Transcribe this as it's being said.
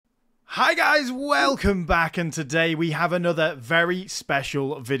Hi guys, welcome back, and today we have another very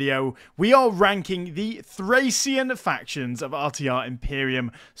special video. We are ranking the Thracian factions of RTR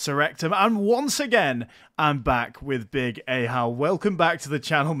Imperium Surrectum, and once again, I'm back with Big Ahowl. Welcome back to the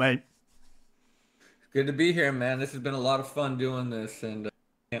channel, mate. Good to be here, man. This has been a lot of fun doing this, and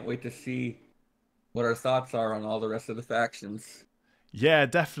can't wait to see what our thoughts are on all the rest of the factions. Yeah,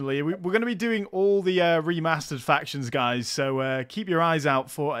 definitely. We're going to be doing all the remastered factions, guys, so keep your eyes out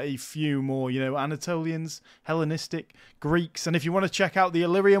for a few more, Anatolians, Hellenistic, Greeks, and if you want to check out the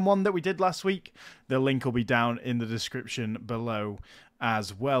Illyrian one that we did last week, the link will be down in the description below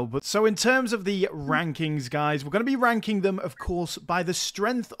as well. But so in terms of the rankings, guys, we're going to be ranking them, of course, by the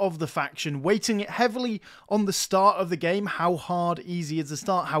strength of the faction, weighting it heavily on the start of the game. How hard, easy is the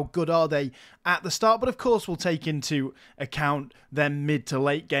start? How good are they at the start? But of course, we'll take into account their mid to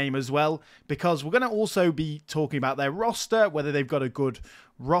late game as well, because we're going to also be talking about their roster, whether they've got a good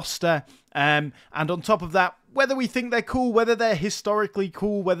roster, and on top of that, whether we think they're cool, whether they're historically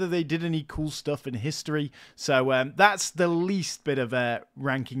cool, whether they did any cool stuff in history. So that's the least bit of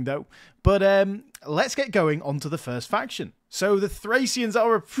ranking, though. But let's get going on to the first faction. So the Thracians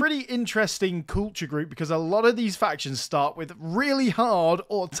are a pretty interesting culture group, because a lot of these factions start with really hard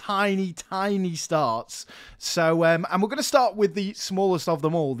or tiny starts. So, and we're going to start with the smallest of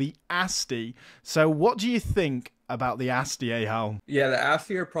them all, the Asti. So what do you think about the Asti, Ahowl? Yeah, the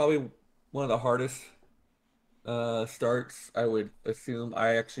Asti are probably one of the hardest starts, I would assume.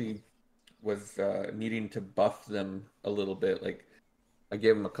 I actually was needing to buff them a little bit. Like, I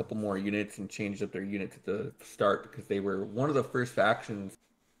gave them a couple more units and changed up their units at the start, because they were one of the first factions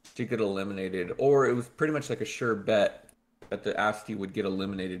to get eliminated, or it was pretty much like a sure bet that the Asti would get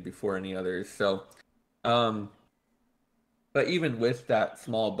eliminated before any others. So, but even with that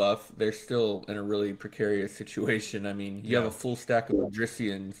small buff, they're still in a really precarious situation. I mean, you have a full stack of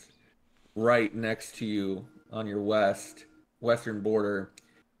Odrysians right next to you on your western border.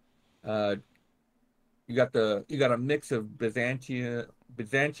 You got a mix of Byzantium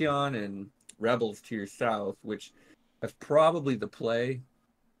and rebels to your south, which is probably the play.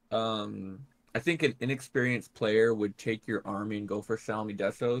 I think an inexperienced player would take your army and go for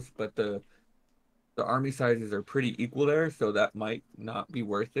Salmidessos, but the army sizes are pretty equal there, so that might not be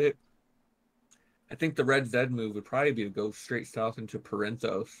worth it. I think the Red Zed move would probably be to go straight south into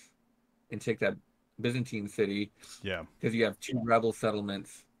Perinthos and take that Byzantine city. Yeah. Because you have two rebel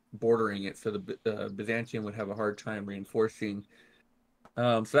settlements bordering it, so the Byzantium would have a hard time reinforcing.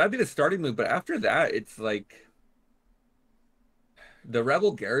 So that'd be the starting move, but after that, it's like the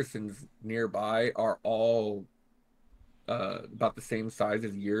rebel garrisons nearby are all about the same size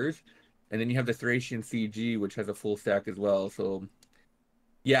as yours. And then you have the Thracian CG, which has a full stack as well. So,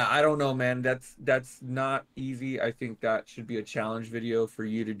 yeah, I don't know, man. That's not easy. I think that should be a challenge video for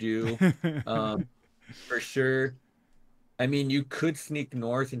you to do, for sure. I mean, you could sneak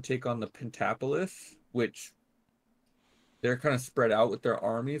north and take on the Pentapolis, which they're kind of spread out with their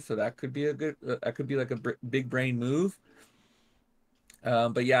armies, so that could be a good. That could be like a big brain move.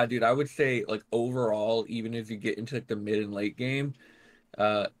 But yeah, dude, I would say like overall, even if you get into like the mid and late game,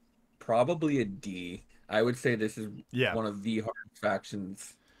 probably a D. I would say this is one of the hardest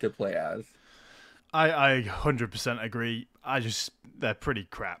factions to play as. I 100% agree. They're pretty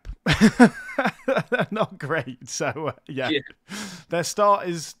crap. They're not great. So, yeah. Their start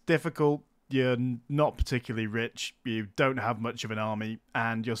is difficult. You're not particularly rich. You don't have much of an army.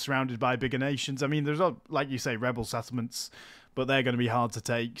 And you're surrounded by bigger nations. I mean, there's, like you say, rebel settlements, but they're going to be hard to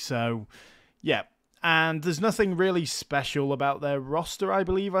take. So, yeah. And there's nothing really special about their roster, I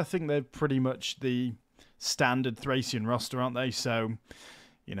believe. I think they're pretty much the standard Thracian roster, aren't they? So,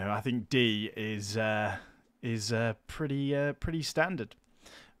 I think D is pretty standard.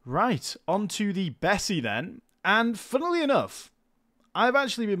 Right, on to the Bessie then. And funnily enough, I've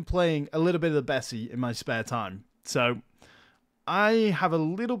actually been playing a little bit of the Bessie in my spare time. So I have a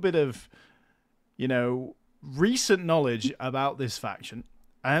little bit of, recent knowledge about this faction.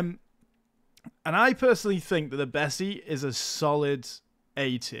 And I personally think that the Bessie is a solid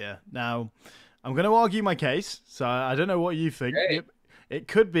A tier. Now, I'm going to argue my case, so I don't know what you think. Hey. It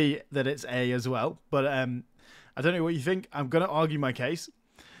could be that it's A as well, but I don't know what you think. I'm going to argue my case.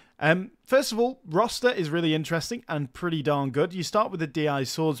 First of all, roster is really interesting and pretty darn good. You start with the DI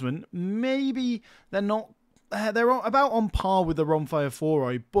Swordsman. Maybe they're not... they're about on par with the Romfire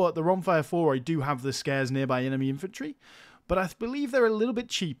Foroi, but the Romfire Foroi do have the scares nearby enemy infantry. But I believe they're a little bit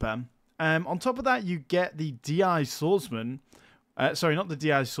cheaper. On top of that, you get the DI Swordsman. Sorry, not the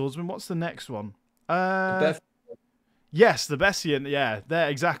DI Swordsman. What's the next one? Yes, the Bessian, yeah, they're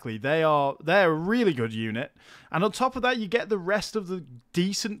a really good unit. And on top of that, you get the rest of the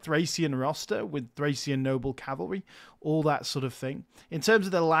decent Thracian roster with Thracian noble cavalry, all that sort of thing. In terms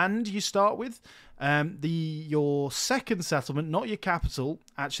of the land you start with, your second settlement, not your capital,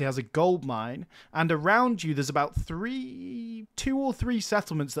 actually has a gold mine, and around you there's about two or three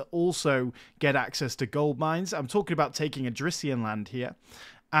settlements that also get access to gold mines. I'm talking about taking a Drician land here.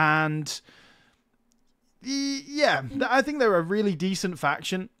 And yeah, I think they're a really decent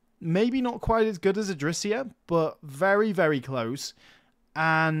faction. Maybe not quite as good as Adrissia, but very, very close.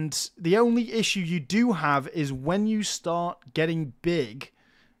 And the only issue you do have is when you start getting big,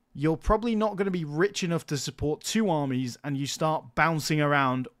 you're probably not going to be rich enough to support two armies, and you start bouncing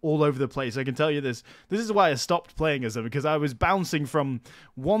around all over the place. I can tell you this. This is why I stopped playing as them, because I was bouncing from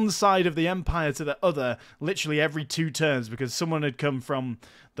one side of the empire to the other literally every 2 turns, because someone had come from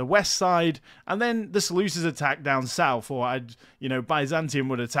the west side, and then the Seleucids attack down south, or Byzantium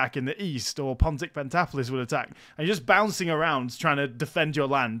would attack in the east, or Pontic Pentapolis would attack. And you're just bouncing around trying to defend your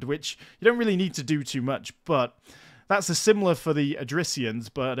land, which you don't really need to do too much, but that's a similar for the Adricians,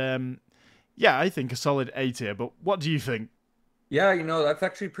 but yeah, I think a solid A tier. But what do you think? Yeah, that's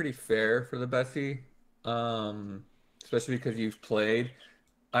actually pretty fair for the Bessie, especially because you've played.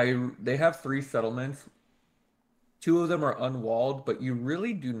 They have 3 settlements. 2 of them are unwalled, but you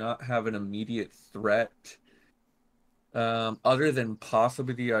really do not have an immediate threat, other than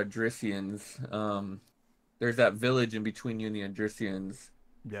possibly the Adricians. There's that village in between you and the Adricians.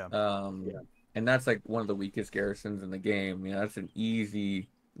 Yeah. And that's like one of the weakest garrisons in the game. That's an easy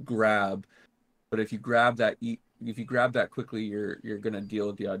grab. But if you grab that quickly, you're gonna deal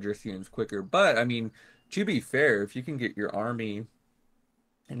with the Odrysians quicker. But I mean, to be fair, if you can get your army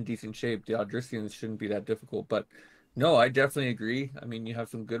in decent shape, the Odrysians shouldn't be that difficult. But no, I definitely agree. I mean, you have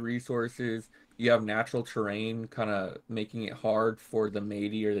some good resources. You have natural terrain, kind of making it hard for the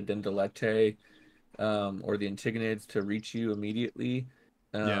Maidi or the Dendalete, or the Antigonids to reach you immediately.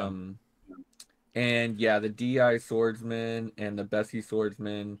 And yeah, the DI swordsman and the Bessie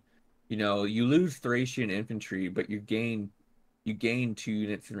swordsman, you lose Thracian infantry, but you gain 2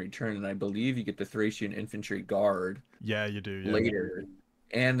 units in return, and I believe you get the Thracian infantry guard. Yeah, you do. Yeah. Later.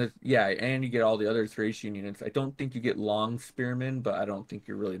 And and you get all the other Thracian units. I don't think you get long spearmen, but I don't think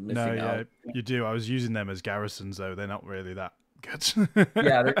you're really missing out. You do. I was using them as garrisons, though. They're not really that good.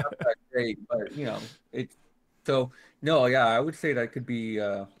 Yeah, they're not that great, but it's so. No, yeah, I would say that could be.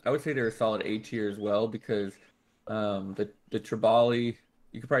 I would say they're a solid A tier as well, because the Tribali,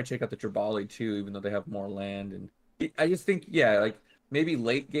 you could probably check out the Tribali too, even though they have more land. And I just think, yeah, like maybe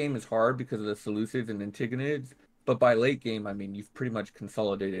late game is hard because of the Seleucids and Antigonids, but by late game, I mean you've pretty much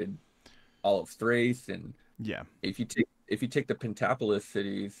consolidated all of Thrace, and yeah, if you take the Pentapolis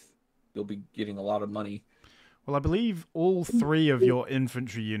cities, you'll be getting a lot of money. Well, I believe all 3 of your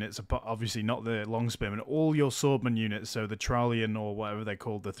infantry units, obviously not the long spearmen, all your swordman units, so the Trallian or whatever they're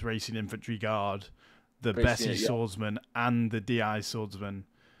called, the Thracian infantry guard, the Bessie swordsman, and the DI swordsman,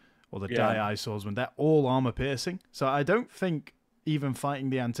 or the DI swordsman, they're all armor piercing. So I don't think even fighting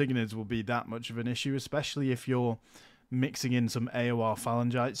the Antigonids will be that much of an issue, especially if you're mixing in some AOR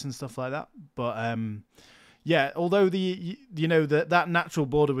phalangites and stuff like that. But yeah, although that natural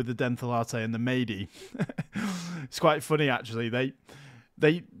border with the Denthalate and the Maidi, it's quite funny actually. They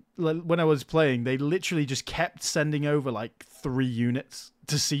when I was playing, they literally just kept sending over like 3 units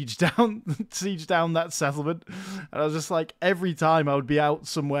to siege down that settlement, and I was just like, every time I would be out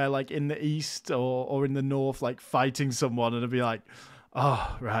somewhere like in the east or in the north, like fighting someone, and I'd be like,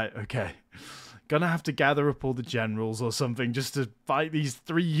 oh right, okay, gonna have to gather up all the generals or something just to fight these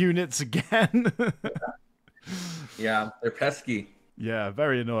 3 units again. Yeah, they're pesky. Yeah,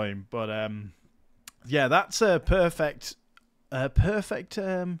 very annoying. But yeah, that's a perfect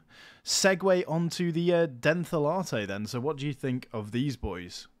segue onto the Denthalate then. So what do you think of these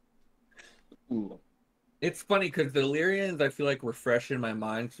boys? Ooh. It's funny because the Illyrians, I feel like, were fresh in my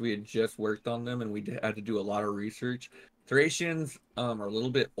mind because we had just worked on them and we had to do a lot of research. Thracians are a little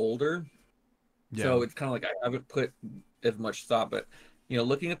bit older, so it's kind of like I haven't put as much thought. But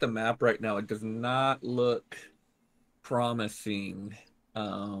looking at the map right now, it does not look promising.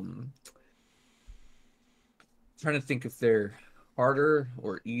 Trying to think if they're harder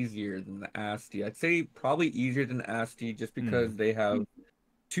or easier than the Asti. I'd say probably easier than Asti, just because they have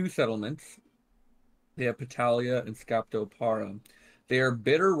 2 settlements. They have Patalia and Scaptopara. They are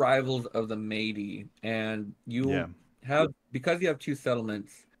bitter rivals of the Maidi, and because you have 2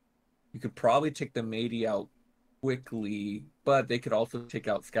 settlements, you could probably take the Maidi out quickly, but they could also take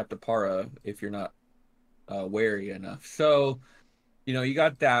out Scaptopara if you're not wary enough. So, you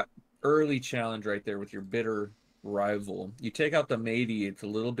got that early challenge right there with your bitter rival. You take out the Meiji, it's a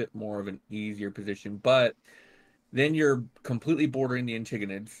little bit more of an easier position, but then you're completely bordering the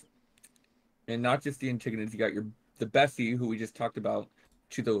Antigonids, and not just the Antigonids. You got the Bessi, who we just talked about,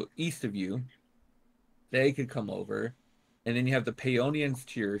 to the east of you. They could come over, and then you have the Paeonians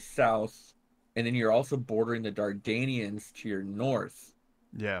to your south, and then you're also bordering the Dardanians to your north.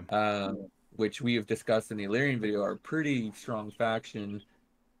 Yeah. Which we have discussed in the Illyrian video are a pretty strong faction.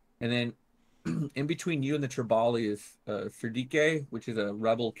 And then in between you and the Tribali is Serdike, which is a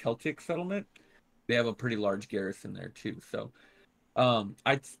rebel Celtic settlement. They have a pretty large garrison there too. So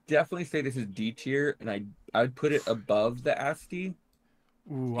I'd definitely say this is D tier, and I'd put it above the Asti.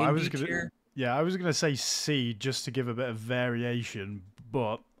 Ooh, I was gonna say C just to give a bit of variation,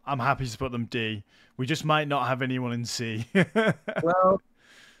 but I'm happy to put them D. We just might not have anyone in C. Well,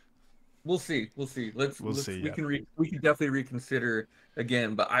 we'll see. We'll see. See. We can definitely reconsider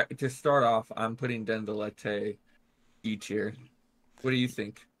again. But to start off, I'm putting Dendelete D tier. What do you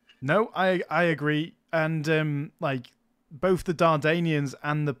think? No, I agree, and like both the Dardanians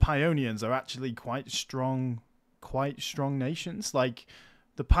and the Paeonians are actually quite strong nations. Like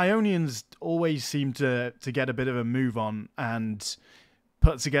the Paeonians always seem to get a bit of a move on and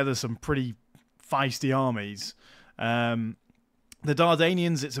put together some pretty feisty armies. The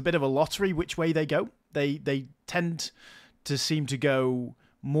Dardanians, it's a bit of a lottery which way they go. They tend to seem to go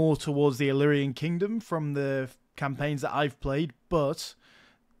more towards the Illyrian kingdom from the campaigns that I've played, but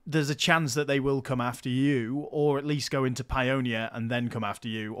there's a chance that they will come after you, or at least go into Paeonia and then come after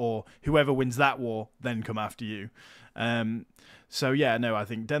you, or whoever wins that war then come after you. So yeah, no, I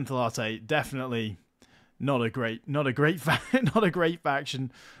think Denthelate definitely not a great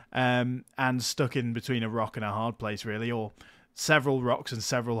faction, and stuck in between a rock and a hard place really, or several rocks and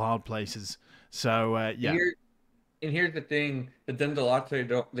several hard places. So yeah. And here's the thing: the Dendelate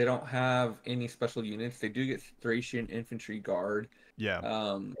they don't have any special units. They do get Thracian infantry guard.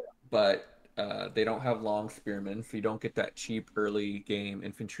 Yeah. But they don't have long spearmen, so you don't get that cheap early game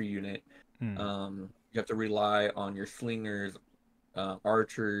infantry unit. You have to rely on your slingers,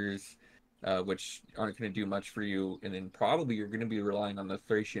 archers, which aren't going to do much for you, and then probably you're going to be relying on the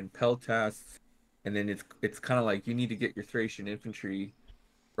Thracian peltasts. And then it's kind of like you need to get your Thracian infantry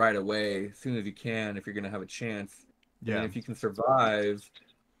right away, as soon as you can, if you're going to have a chance. Yeah. And if you can survive,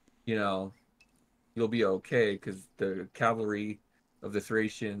 you'll be okay, because the cavalry of the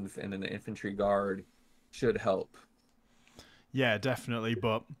Thracians and then the infantry guard should help. Yeah, definitely,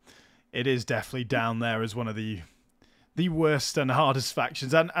 but it is definitely down there as one of the worst and hardest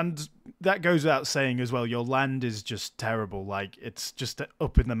factions, and that goes without saying as well. Your land is just terrible. Like, it's just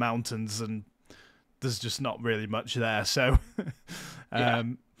up in the mountains, and there's just not really much there. So, yeah,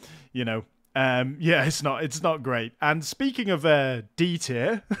 it's not great. And speaking of D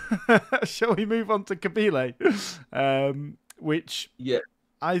tier, shall we move on to Kabyle? Which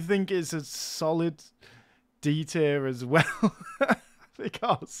I think is a solid D tier as well,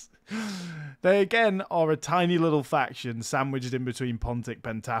 because they again are a tiny little faction sandwiched in between Pontic,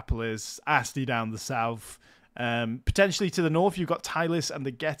 Pentapolis, Asti down the south. Potentially to the north, you've got Tylis and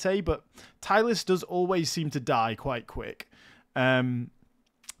the Getae, but Tylis does always seem to die quite quick. And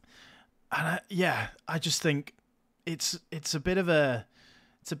I just think it's a bit of a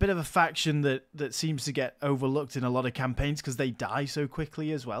faction that seems to get overlooked in a lot of campaigns because they die so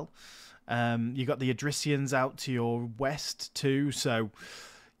quickly as well. You got the Adricians out to your west too, so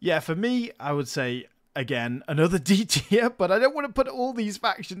yeah, for me, I would say again another D tier, but I don't want to put all these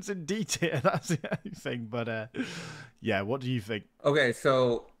factions in D tier. That's the only thing. But yeah, what do you think? Okay,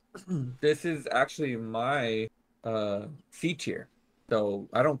 so this is actually my C tier. So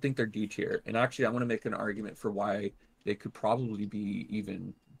I don't think they're D tier. And actually, I'm going to make an argument for why they could probably be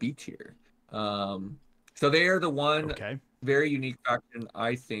even B tier. So they are the one very unique faction,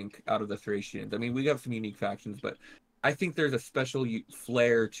 I think, out of the Thracians. I mean, we have some unique factions, but I think there's a special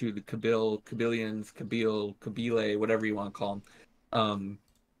flair to the Kabylians, Kabyle, whatever you want to call them,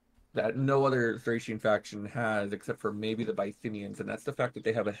 that no other Thracian faction has, except for maybe the Bithynians. And that's the fact that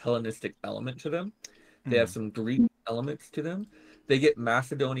they have a Hellenistic element to them. They have some Greek elements to them. They get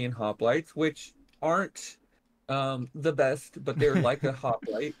Macedonian hoplites, which aren't the best, but they're like a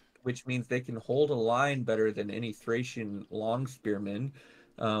hoplite, which means they can hold a line better than any Thracian long spearmen,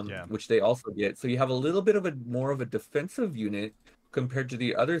 which they also get. So you have a little bit of more of a defensive unit compared to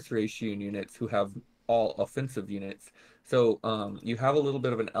the other Thracian units who have all offensive units. So you have a little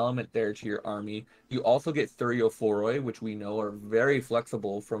bit of an element there to your army. You also get Thuriophoroi, which we know are very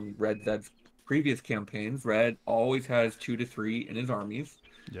flexible from Red Zed's previous campaigns. Red always has 2 to 3 in his armies.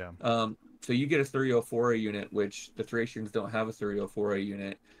 Yeah. So you get a Thuriophoroi unit, which the Thracians don't have a Thuriophoroi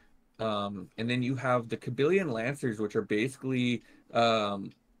unit. And then you have the Kabylian Lancers, which are basically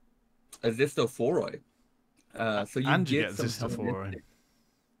Azistophoroi. So you And you get get some Zistafora. Hellenistic,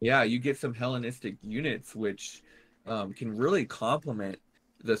 yeah, you get some Hellenistic units, which can really complement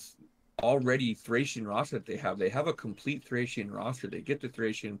this already Thracian roster that they have. They have a complete Thracian roster. They get the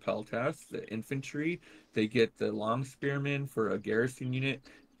Thracian Peltas, the infantry, they get the long spearmen for a garrison unit,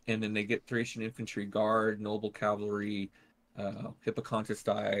 and then they get Thracian infantry guard, noble cavalry,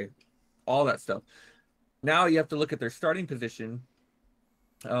 Hippocontesti, all that stuff. Now you have to look at their starting position.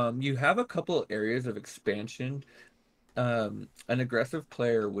 You have a couple areas of expansion. An aggressive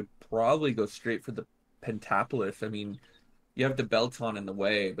player would probably go straight for the Pentapolis. I mean, you have the Belton in the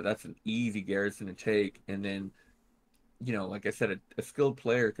way, but that's an easy garrison to take. And then, like I said, a skilled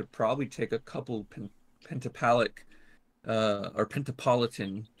player could probably take a couple Pentapalic or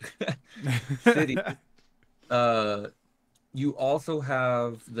Pentapolitan cities. You also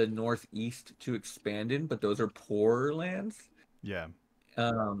have the northeast to expand in, but those are poorer lands. Yeah.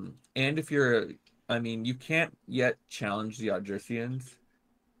 And if I mean, you can't yet challenge the Odrysians,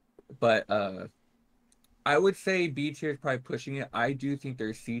 but I would say B tier is probably pushing it. I do think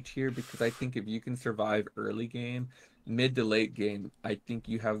they're C tier because I think if you can survive early game, mid to late game, I think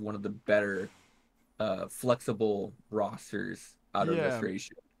you have one of the better flexible rosters out of this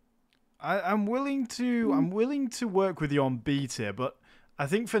ratio. I'm willing to work with you on B tier, but I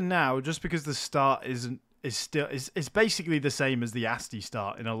think for now, just because the start is basically the same as the Asti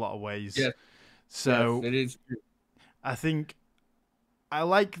start in a lot of ways. Yeah. So yes, it is. I think I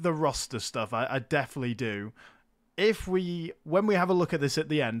like the roster stuff. I definitely do. When we have a look at this at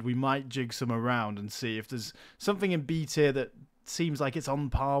the end, we might jig some around and see if there's something in B tier that seems like it's on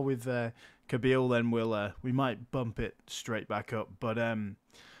par with Kabyl. Then we might bump it straight back up. But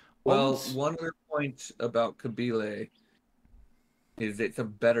well, one other point about Kabyle is it's a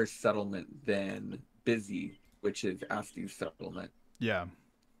better settlement than Busy, which is Asti's settlement. Yeah.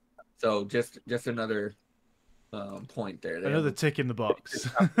 So just another point there. Another tick in the box.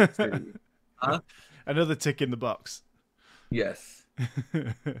 Huh? Another tick in the box. Yes.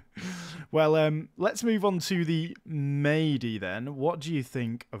 Well, let's move on to the Maidi then. What do you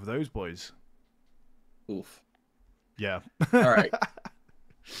think of those boys? Oof. Yeah. All right.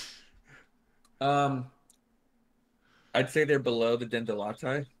 I'd say they're below the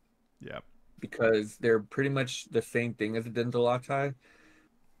Dendalati. Yeah. Because they're pretty much the same thing as a Dendalati.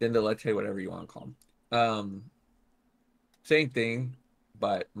 Dendalete, whatever you want to call them. Same thing,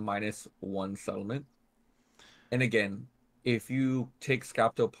 but minus one settlement. And again, if you take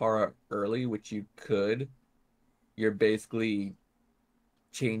Scaptopara early, which you could, you're basically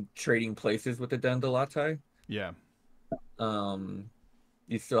trading places with the Dendalati. Yeah.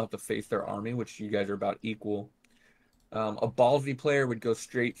 You still have to face their army, which you guys are about equal. A ballsy player would go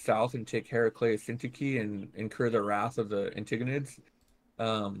straight south and take Heracleus Syntyche and incur the wrath of the Antigonids.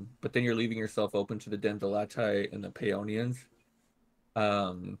 But then you're leaving yourself open to the Dendalati and the Paeonians.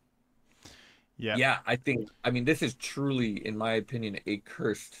 Yeah, I mean, this is truly, in my opinion, a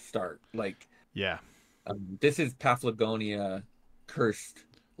cursed start. Like, yeah, this is Paphlagonia cursed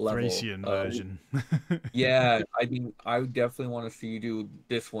level. Thracian version. Yeah, I mean, I would definitely want to see you do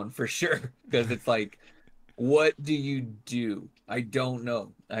this one for sure, because it's like, what do you do? I don't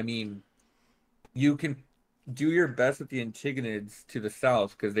know. I mean, you can do your best with the Antigonids to the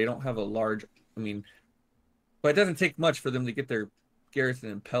south because they don't have a large. I mean, but it doesn't take much for them to get their garrison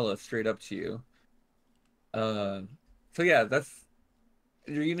and Pella straight up to you. So yeah, that's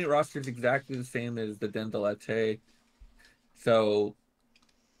your unit roster is exactly the same as the Dendalete. So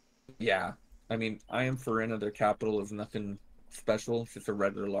yeah, I mean, I am Farina. Their capital is nothing special. It's just a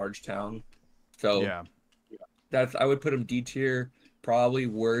regular large town. So yeah, I would put them D tier, probably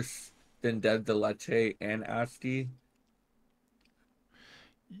worse than Dendalete and Asti.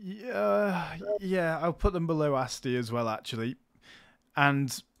 Yeah, I'll put them below Asti as well, actually.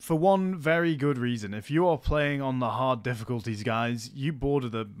 And for one very good reason. If you are playing on the hard difficulties, guys, you border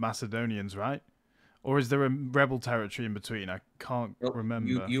the Macedonians, right? Or is there a rebel territory in between? I can't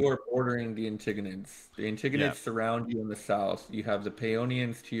remember. You are bordering the Antigonids. The Antigonids surround you in the south. You have the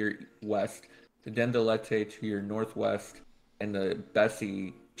Paeonians to your west, the Dendalete to your northwest, and the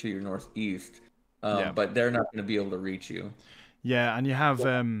Bessi to your northeast. But they're not going to be able to reach you. Yeah, and you have,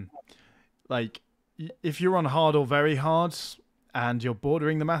 like, if you're on hard or very hard, and you're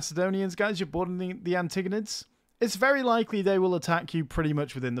bordering the Macedonians, guys, you're bordering the Antigonids, it's very likely they will attack you pretty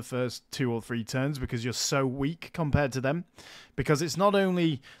much within the first 2 or 3 turns because you're so weak compared to them. Because it's not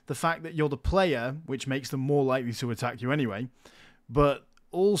only the fact that you're the player, which makes them more likely to attack you anyway, but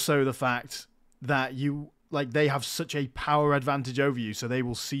also the fact that you like they have such a power advantage over you, so they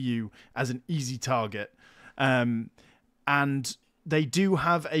will see you as an easy target. And they do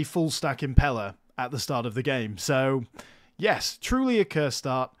have a full stack impeller at the start of the game. So, yes, truly a cursed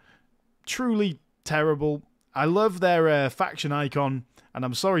start. Truly terrible. I love their faction icon, and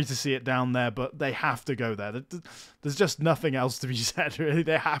I'm sorry to see it down there, but they have to go there. There's just nothing else to be said, really.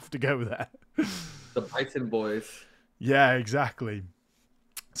 They have to go there. The Bison boys. Yeah, exactly.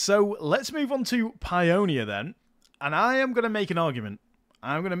 So let's move on to Pioneer then. And I am going to make an argument.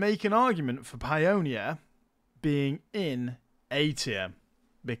 I'm going to make an argument for Pioneer being in A tier,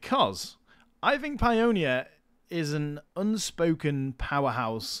 because I think Pioneer is an unspoken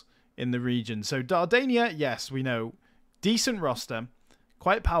powerhouse in the region. So Dardania, yes, we know, decent roster,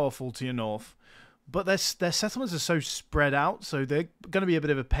 quite powerful to your north, but their settlements are so spread out, so they're going to be a bit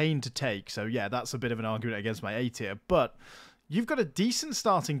of a pain to take. So yeah, that's a bit of an argument against my A tier, but you've got a decent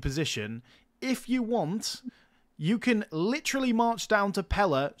starting position. If you want, you can literally march down to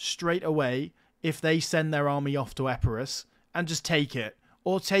Pella straight away if they send their army off to Epirus and just take it.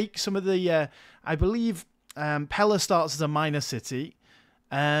 Or take some of the, I believe Pella starts as a minor city.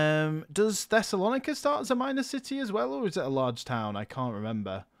 Does Thessalonica start as a minor city as well, or is it a large town? I can't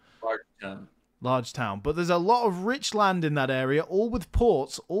remember. Large town. Large town. But there's a lot of rich land in that area, all with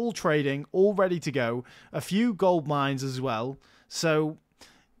ports, all trading, all ready to go. A few gold mines as well. So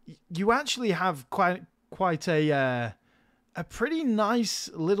you actually have quite a pretty nice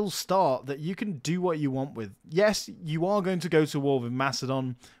little start that you can do what you want with. Yes, you are going to go to war with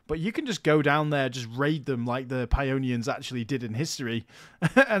Macedon, but you can just go down there, just raid them like the Paeonians actually did in history,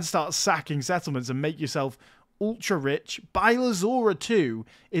 and start sacking settlements and make yourself ultra rich. Bylazora 2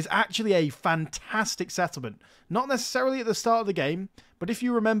 is actually a fantastic settlement. Not necessarily at the start of the game, but if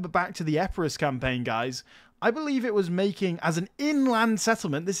you remember back to the Epirus campaign, guys, I believe it was making, as an inland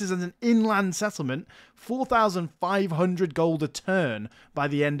settlement, this is an inland settlement, 4,500 gold a turn by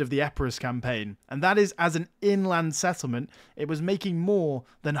the end of the Epirus campaign. And that is as an inland settlement. It was making more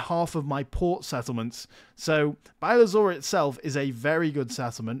than half of my port settlements. So Bylazora itself is a very good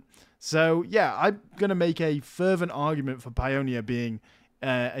settlement. So yeah, I'm going to make a fervent argument for Pioneer being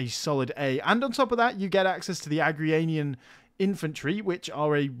a solid A. And on top of that, you get access to the Agrianian infantry, which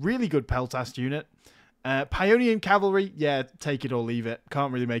are a really good Peltast unit. Paeonian cavalry, yeah, take it or leave it.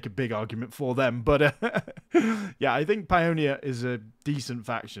 Can't really make a big argument for them, but yeah, I think Pioneer is a decent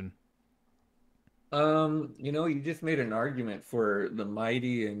faction. You just made an argument for the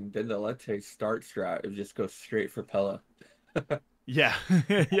Mighty and Dendelete start strat. It just goes straight for Pella. Yeah,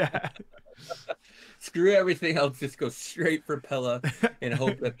 yeah. Screw everything else, just go straight for Pella and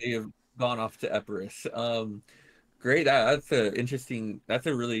hope that they have gone off to Epirus. Great. That's a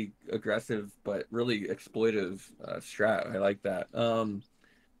really aggressive but really exploitive strat. I like that.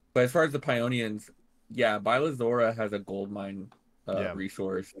 But as far as the Paeonians, yeah, Bylazora has a gold mine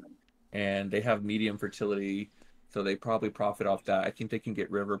resource, and they have medium fertility, so they probably profit off that. I think they can get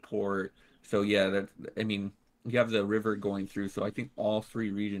river port. So yeah, you have the river going through, so I think all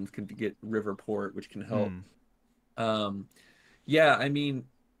three regions can get river port, which can help. Yeah,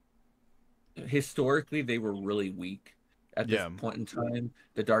 historically they were really weak at this point in time.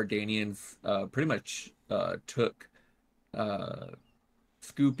 The Dardanians pretty much took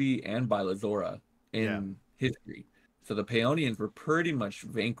Scoopy and Bylazora in history, so the Paeonians were pretty much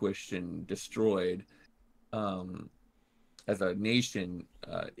vanquished and destroyed as a nation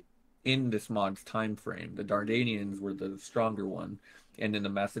in this mod's time frame. The Dardanians were the stronger one, and then the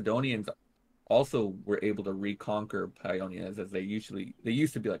Macedonians also were able to reconquer Paeonias, as they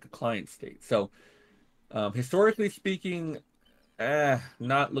used to be like a client state. So historically speaking,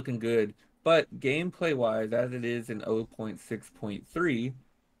 not looking good, but gameplay wise, as it is in 0.6.3,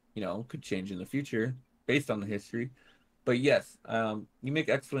 could change in the future based on the history. But yes, you make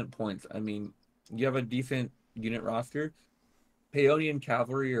excellent points. You have a decent unit roster. Paeonian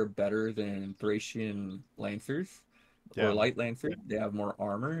cavalry are better than Thracian lancers or light lancers. They have more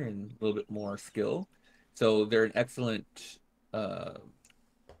armor and a little bit more skill, so they're an excellent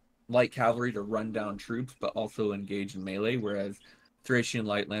light cavalry to run down troops, but also engage in melee. Whereas Thracian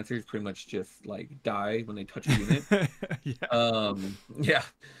light lancers pretty much just like die when they touch a unit.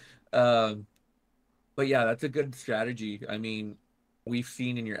 But yeah, that's a good strategy. We've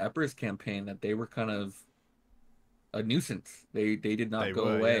seen in your Epirus campaign that they were kind of a nuisance. They did not go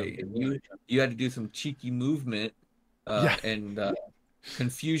away. And you had to do some cheeky movement and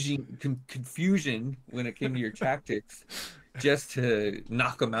confusion when it came to your tactics just to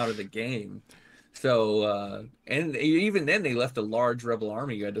knock them out of the game. So and even then they left a large rebel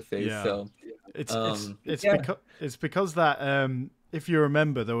army you had to face. So it's because that if you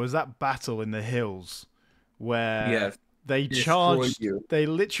remember, there was that battle in the hills where Yes. they Destroy charged, you. they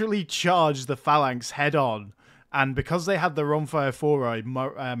literally charged the phalanx head on, and because they had the Ronfire Foray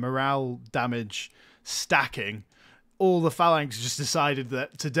morale damage stacking, all the phalanx just decided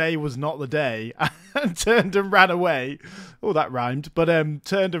that today was not the day and turned and ran away. Oh, that rhymed. But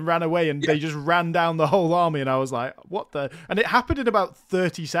turned and ran away, and Yeah. they just ran down the whole army, and I was like, what the? And it happened in about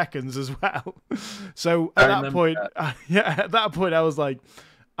 30 seconds as well. So at that point, at that point, I was like,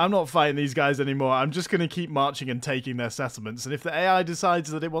 I'm not fighting these guys anymore. I'm just going to keep marching and taking their settlements. And if the AI decides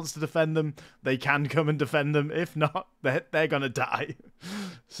that it wants to defend them, they can come and defend them. If not, they're going to die.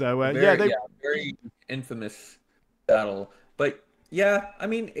 So, very infamous battle. But yeah, I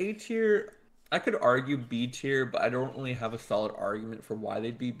mean, A tier, I could argue B tier, but I don't really have a solid argument for why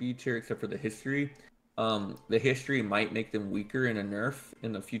they'd be B tier except for the history. The history might make them weaker in a nerf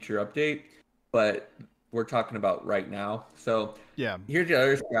in the future update, but we're talking about right now. So yeah, here's the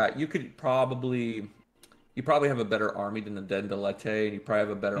other stat. You probably have a better army than the Dendelete, and you probably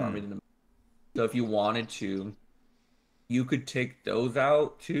have a better army than the. So if you wanted to, you could take those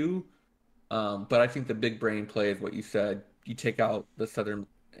out too. But I think the big brain play is what you said. You take out the southern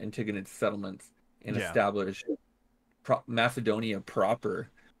Antigonid settlements and establish Macedonia proper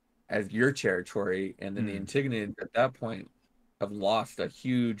as your territory, and then the Antigonids at that point have lost a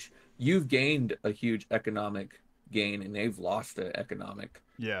huge. You've gained a huge economic gain, and they've lost the economic.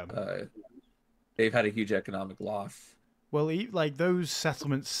 Yeah. They've had a huge economic loss. Well, like those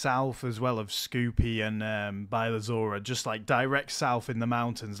settlements south as well of Scoopy and Bylazora, just like direct south in the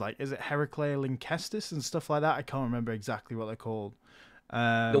mountains, like is it Heraclea and Kestis and stuff like that? I can't remember exactly what they're called.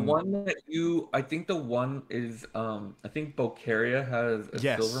 The one that I think the one is, I think Bocaria has a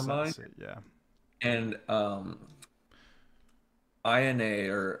silver mine. That's it, yeah. And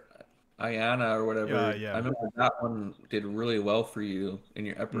Iana or whatever. Yeah. I remember that one did really well for you in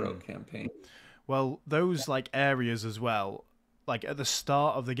your Epirot campaign. Well, those like areas as well, like at the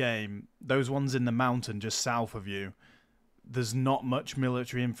start of the game, those ones in the mountain just south of you, there's not much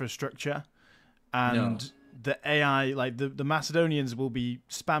military infrastructure. And the AI, like the Macedonians will be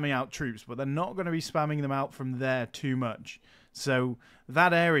spamming out troops, but they're not going to be spamming them out from there too much. So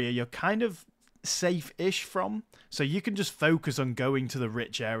that area, you're kind of safe-ish from. So you can just focus on going to the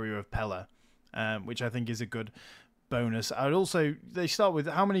rich area of Pella, which I think is a good bonus. I would also, they start with,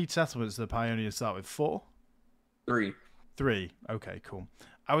 how many settlements do the Pioneers start with? 4? 3. 3. Okay, cool.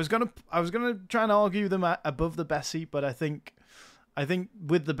 I was gonna try and argue them above the Bessie, but I think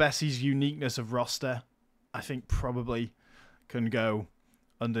with the Bessie's uniqueness of roster, I think probably can go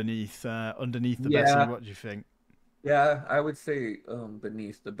underneath the Bessie. What do you think? Yeah, I would say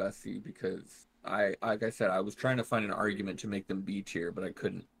beneath the Bessie, because like I said, I was trying to find an argument to make them B tier, but I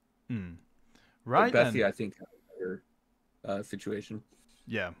couldn't. Right, but Bessie, then. I think, has a better situation.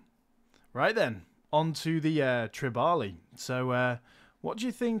 Yeah. Right then, on to the Tribali. So, what do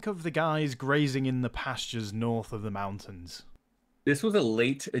you think of the guys grazing in the pastures north of the mountains? This was a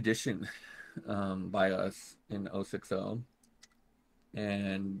late addition by us in 060,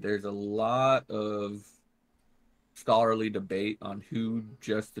 and there's a lot of scholarly debate on who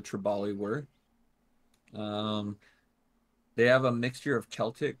just the Tribali were. They have a mixture of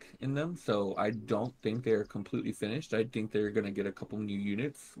Celtic in them, so I don't think they're completely finished. I think they're going to get a couple new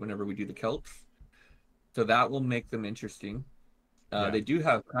units whenever we do the Celts. So that will make them interesting. They do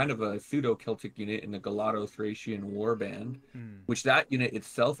have kind of a pseudo-Celtic unit in the Galato-Thracian Warband, which that unit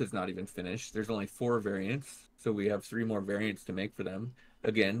itself is not even finished. There's only 4 variants, so we have 3 more variants to make for them.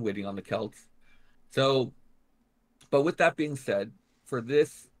 Again, waiting on the Celts. So, but with that being said, for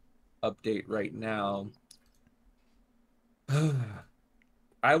this update right now,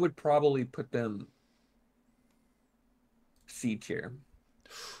 I would probably put them C tier.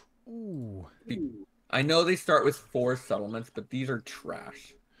 Ooh. I know they start with 4 settlements, but these are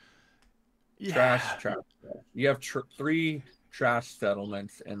trash. Yeah. Trash. You have 3 trash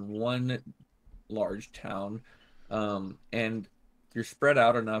settlements and 1 large town, and you're spread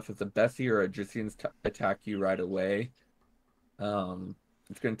out enough. If the Bessie or Egyptians attack you right away,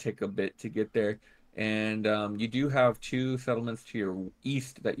 it's going to take a bit to get there. And you do have 2 settlements to your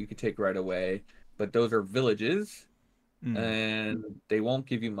east that you could take right away, but those are villages, and they won't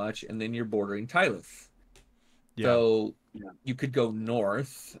give you much. And then you're bordering Tylus. So you could go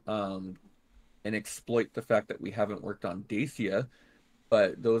north and exploit the fact that we haven't worked on Dacia,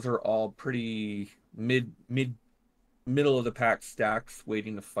 but those are all pretty middle of the pack stacks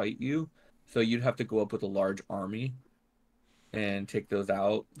waiting to fight you. So you'd have to go up with a large army and take those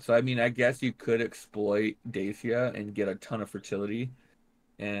out. So I mean, I guess you could exploit Dacia and get a ton of fertility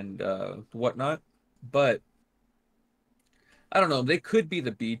and whatnot, but I don't know. They could be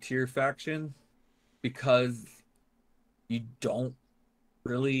the B tier faction, because you don't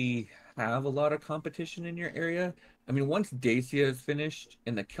really have a lot of competition in your area. I mean, once Dacia is finished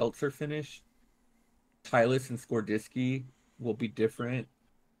and the Celts are finished, Tylus and Skordiski will be different.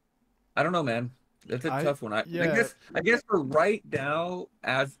 I don't know, man. That's a I tough one. I yeah. guess for right now,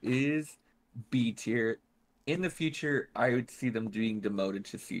 as is, B tier. In the future, I would see them being demoted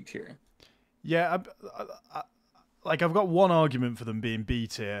to C tier. Yeah, like I've got one argument for them being B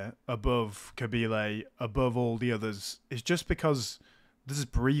tier above Kabyle, above all the others. It's just because there's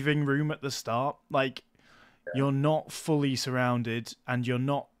breathing room at the start. Like you're not fully surrounded, and you're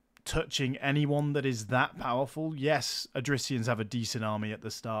not touching anyone that is that powerful. Yes, Adricians have a decent army at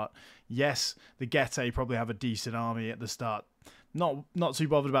the start. Yes, the Getae probably have a decent army at the start. Not too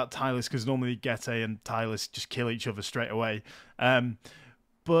bothered about Tylus because normally Getae and Tylus just kill each other straight away.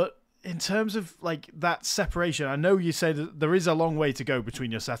 But in terms of like that separation, I know you say that there is a long way to go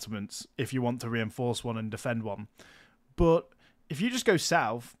between your settlements if you want to reinforce one and defend one. But if you just go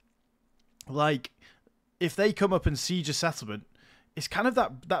south, like if they come up and siege a settlement, it's kind of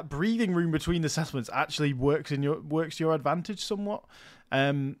that breathing room between the settlements actually works to your advantage somewhat.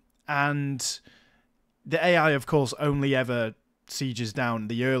 And the AI, of course, only ever sieges down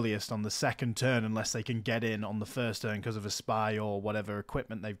the earliest on the second turn unless they can get in on the first turn because of a spy or whatever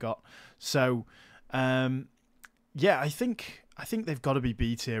equipment they've got. So, yeah, I think they've got to be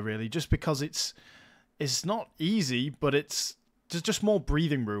B tier really, just because it's not easy, but there's just more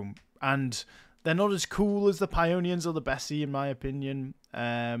breathing room, and they're not as cool as the Pionians or the Bessie in my opinion,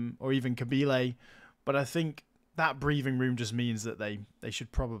 or even Kabyle, but I think that breathing room just means that they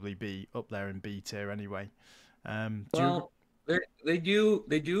should probably be up there in B tier anyway. Well, they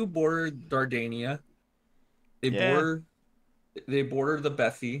do border Dardania. Yeah. They border the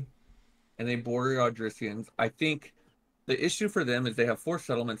Bessie, and they border Odrysians. I think the issue for them is they have 4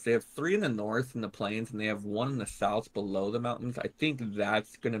 settlements. They have 3 in the north in the plains, and they have 1 in the south below the mountains. I think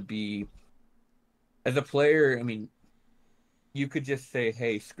that's going to be, as a player, I mean, you could just say,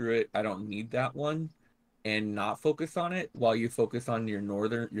 hey, screw it, I don't need that one, and not focus on it while you focus on your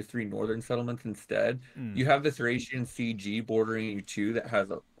 3 northern settlements instead. You have the Thracian CG bordering you too that has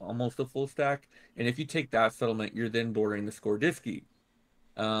almost a full stack, and if you take that settlement, you're then bordering the Skordiski.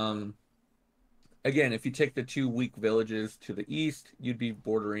 Again, if you take the 2 weak villages to the east, you'd be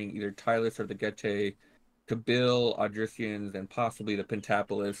bordering either Tylus or the Getae, Kabyle, Odrysians, and possibly the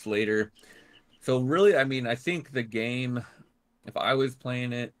Pentapolis later. So really, I mean, I think the game, if I was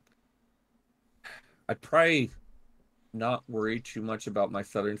playing it, I'd probably not worry too much about my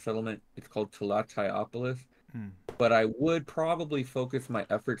southern settlement. It's called Talatiopolis. But I would probably focus my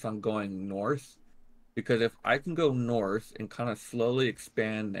efforts on going north, because if I can go north and kind of slowly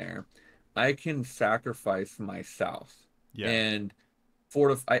expand there, I can sacrifice my south. Yeah. And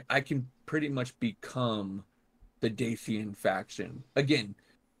I can pretty much become the Dacian faction. Again,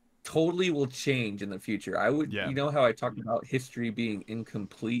 totally will change in the future. You know how I talked about history being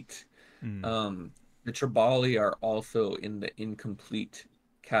incomplete? The Tribali are also in the incomplete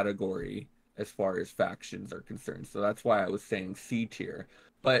category as far as factions are concerned. So that's why I was saying C tier.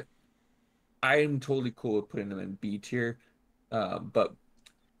 But I'm totally cool with putting them in B tier.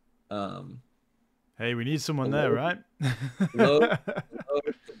 Hey, we need someone there, right? Low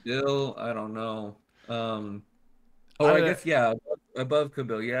Kabyle, I don't know. I guess, yeah, above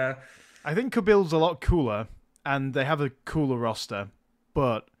Kabyle, yeah. I think Kabyle's a lot cooler, and they have a cooler roster,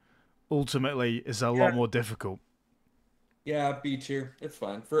 but ultimately it's a lot more difficult. Yeah, B tier, it's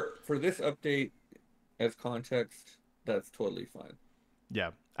fine. For this update as context, that's totally fine.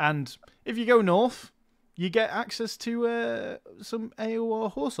 Yeah, and if you go north, you get access to some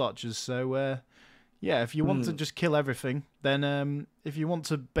AOR horse archers. So yeah, if you want to just kill everything, then if you want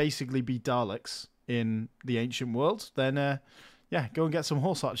to basically be Daleks in the ancient world, then yeah, go and get some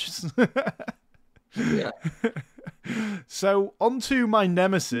horse archers. Yeah. So on to my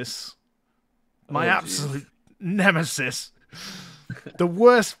nemesis. My absolute nemesis. The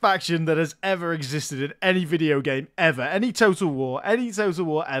worst faction that has ever existed in any video game ever. Any Total War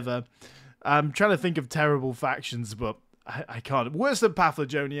ever. I'm trying to think of terrible factions, but I can't. Worse than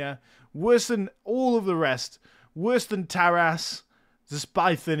Paphlagonia. Worse than all of the rest. Worse than Taras. Just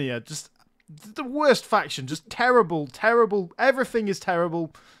Bithynia. Just the worst faction. Just terrible, terrible. Everything is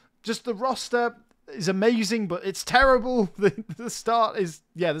terrible. Just the roster is amazing, but it's terrible. The start is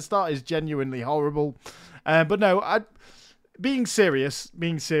genuinely horrible. But no, being serious,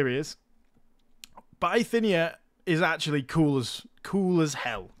 Bithynia is actually cool as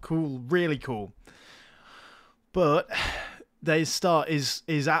hell. Cool, really cool. But their start is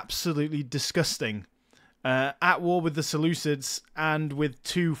absolutely disgusting. at war with the Seleucids and with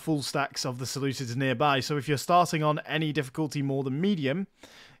 2 full stacks of the Seleucids nearby. So if you're starting on any difficulty more than medium,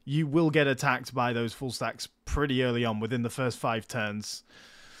 you will get attacked by those full stacks pretty early on, within the first 5 turns.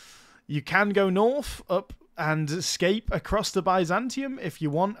 You can go north, up, and escape across to Byzantium if you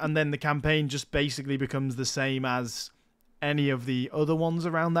want, and then the campaign just basically becomes the same as any of the other ones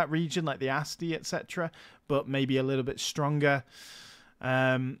around that region, like the Asti, etc., but maybe a little bit stronger.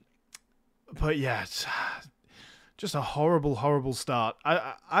 But yeah, it's just a horrible, horrible start.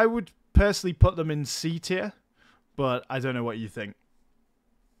 I would personally put them in C tier, but I don't know what you think.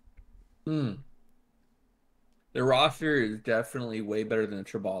 The roster is definitely way better than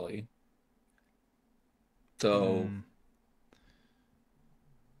Tribali. So,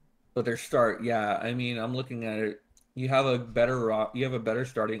 but their start, yeah. I mean, I'm looking at it. You have a better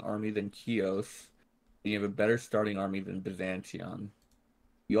starting army than Chios. You have a better starting army than Byzantium.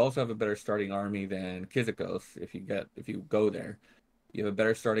 You also have a better starting army than Kyzikos if you go there. You have a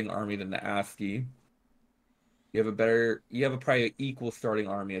better starting army than the Asti. You have probably an equal starting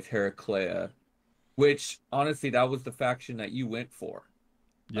army as Heraclea, which honestly that was the faction that you went for.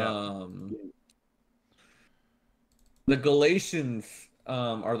 Yeah. The Galatians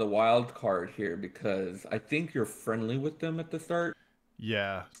are the wild card here because I think you're friendly with them at the start.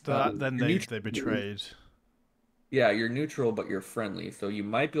 Yeah, then they betrayed. Yeah, you're neutral, but you're friendly, so you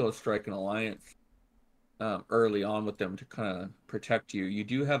might be able to strike an alliance early on with them to kind of protect you. You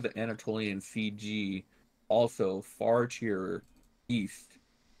do have the Anatolian CG also far to your east,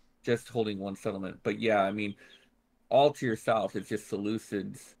 just holding 1 settlement. But yeah, I mean, all to your south, it's just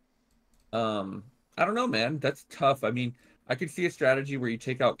Seleucids. I don't know, man. That's tough. I mean, I could see a strategy where you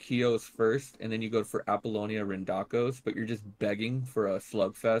take out Chios first, and then you go for Apollonia Rindakos, but you're just begging for a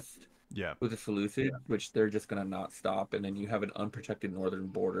slugfest. Yeah. With the Seleucid, which they're just gonna not stop, and then you have an unprotected northern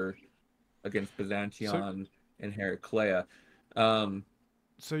border against Byzantium and Heraclea.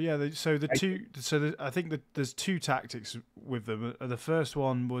 So yeah, I think that there's 2 tactics with them. The first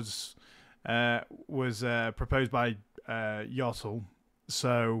one was proposed by Yotl.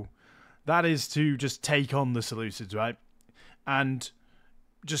 So that is to just take on the Seleucids, right? And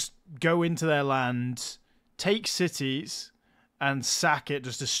just go into their land, take cities, and sack it,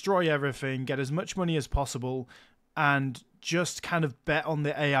 just destroy everything, get as much money as possible, and just kind of bet on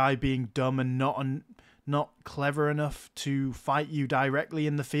the AI being dumb and not clever enough to fight you directly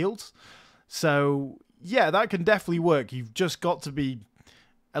in the field. So yeah, that can definitely work. You've just got to be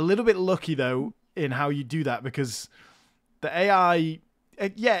a little bit lucky though in how you do that, because the AI,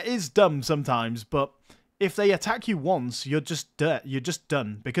 yeah, it is dumb sometimes, but if they attack you once, you're just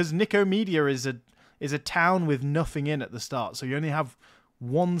done, because Nicomedia is a town with nothing in at the start, so you only have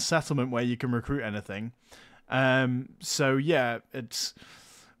 1 settlement where you can recruit anything. So yeah, it's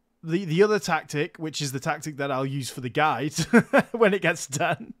the other tactic, which is the tactic that I'll use for the guide when it gets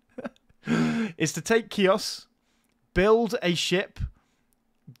done, is to take Chios, build a ship,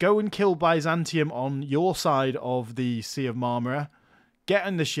 go and kill Byzantium on your side of the Sea of Marmara, get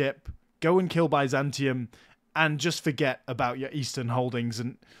in the ship, go and kill Byzantium, and just forget about your eastern holdings,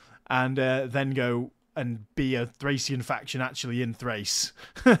 and then go and be a Thracian faction actually in Thrace.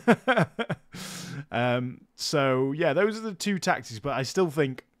 So yeah, those are the 2 tactics, but I still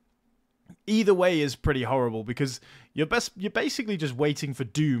think either way is pretty horrible, because you're basically just waiting for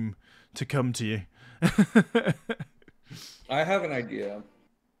doom to come to you. I have an idea.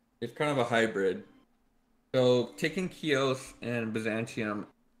 It's kind of a hybrid. So taking Chios and Byzantium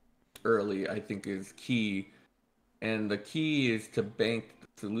early, I think, is key. And the key is to bank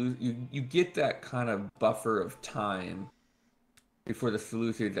to lose. You get that kind of buffer of time before the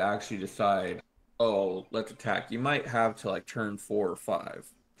Seleucids actually decide, oh, let's attack. You might have to like turn 4 or 5.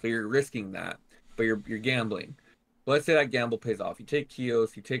 So you're risking that, but you're gambling. But let's say that gamble pays off. You take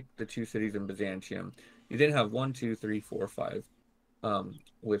Chios, you take the 2 cities in Byzantium. You then have 1, 2, 3, 4, 5.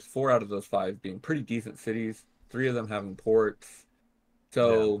 With 4 out of those 5 being pretty decent cities, 3 of them having ports.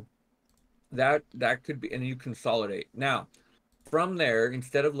 So that could be, and you consolidate. Now, from there,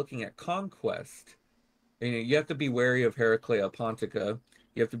 instead of looking at conquest, you have to be wary of Heraclea Pontica.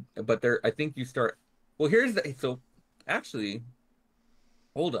 You have to, but there, I think you start. Well, here's the. So, actually,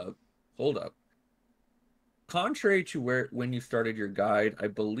 hold up. Contrary to when you started your guide, I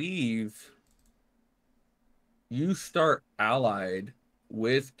believe you start allied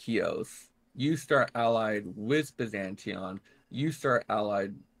with Chios. You start allied with Byzantium. You start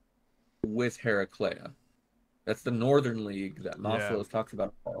allied with Heraclea. That's the Northern League that Maslow talks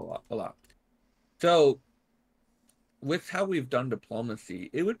about a lot. So, with how we've done diplomacy,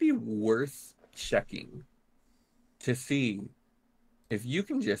 it would be worth checking to see if you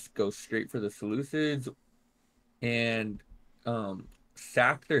can just go straight for the Seleucids, and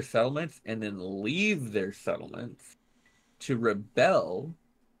sack their settlements and then leave their settlements to rebel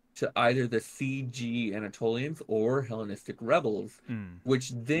to either the CG Anatolians or Hellenistic rebels,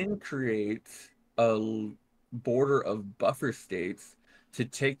 which then creates a border of buffer states to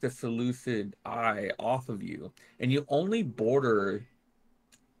take the Seleucid eye off of you. And you only border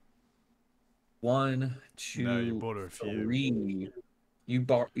one, No, you two, border a few. three. You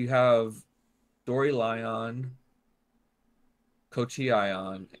have Dorylion,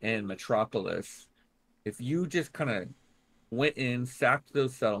 Kochion, and Metropolis. If you just kind of went in, sacked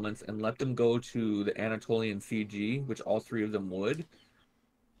those settlements, and let them go to the Anatolian CG, which all three of them would,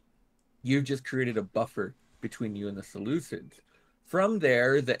 you just created a buffer between you and the Seleucids. From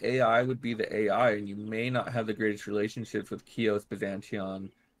there, the AI would be the AI, and you may not have the greatest relationships with Chios, Byzantion,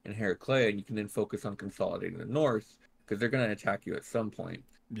 and Heraclea, and you can then focus on consolidating the north, because they're going to attack you at some point.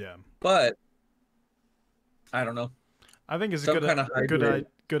 Yeah. But, I don't know. I think it's Some a kind of hybrid.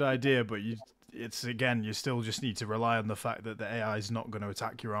 good idea, but it's again, you still just need to rely on the fact that the AI is not going to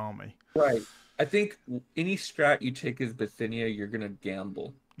attack your army. Right. I think any strat you take as Bithynia, you're going to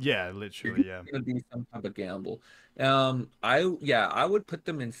gamble. Yeah, literally, You're going to be some type of gamble. I would put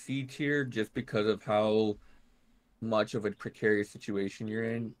them in C tier just because of how much of a precarious situation you're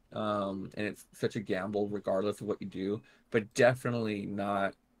in. And it's such a gamble regardless of what you do, but definitely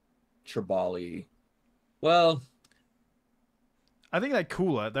not Tribali. Well, I think they're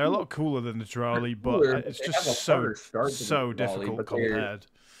cooler. They're a lot cooler than the Tribali, but it's they just have a harder start than the Tribali, difficult but compared.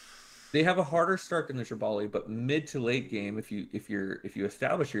 they have a harder start than the Tribali, but mid to late game, if you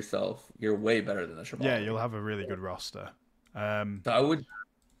establish yourself, you're way better than the Tribali. Yeah, you'll have a really good roster. So I would.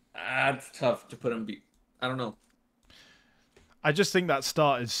 That's tough to put them. I don't know. I just think that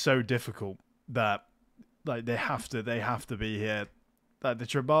start is so difficult that like they have to be here. Like the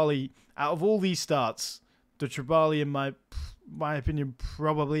Tribali, out of all these starts, the Tribali, in my opinion,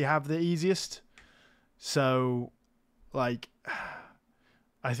 probably have the easiest. So, like,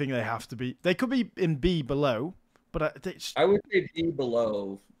 I think they have to be. They could be in B below, but I would say B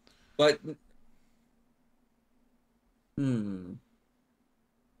below. But does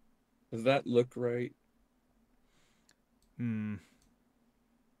that look right?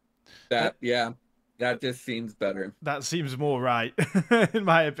 That just seems better. That seems more right, in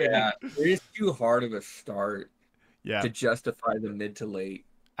my opinion. Yeah, it is too hard of a start. Yeah. To justify the mid to late.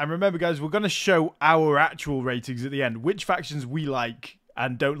 And remember, guys, we're going to show our actual ratings at the end, which factions we like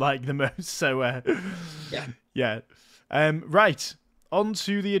and don't like the most. So, yeah. Right, on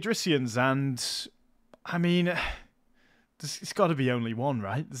to the Adricians, and I mean, it's got to be only one,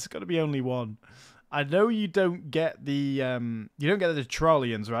 right? There's got to be only one. I know you don't get the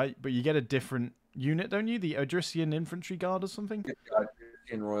Trollians, right? But you get a different unit, don't you? The Adrician Infantry Guard or something?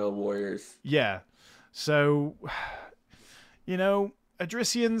 Adrician Royal Warriors. Yeah. So, you know,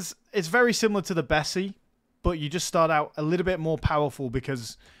 Adricians, it's very similar to the Bessie, but you just start out a little bit more powerful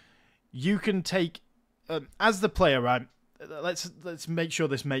because you can take, as the player, right? Let's make sure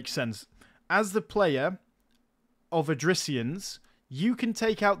this makes sense. As the player of Adricians, you can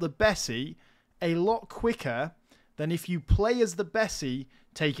take out the Bessie a lot quicker than if you play as the Bessie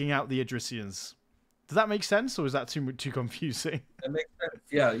taking out the Adricians. Does that make sense, or is that too confusing? That makes sense.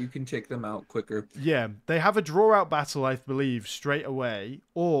 Yeah, you can take them out quicker. Yeah, they have a draw-out battle, I believe, straight away.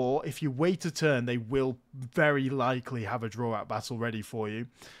 Or if you wait a turn, they will very likely have a draw-out battle ready for you.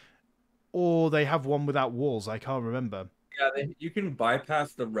 Or they have one without walls. I can't remember. Yeah, you can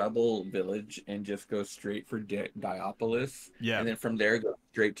bypass the rebel village and just go straight for Diopolis. Yeah. And then from there, go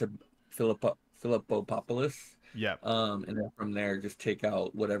straight to Philippopolis. Yeah. And then from there, just take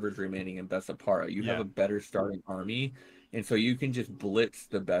out whatever's remaining in Bessapara. You have a better starting army. And so you can just blitz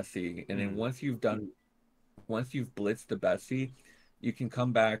the Bessie. And then once you've blitzed the Bessie, you can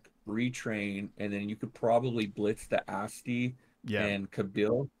come back, retrain, and then you could probably blitz the Asti and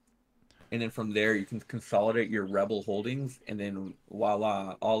Kabil. And then from there, you can consolidate your rebel holdings, and then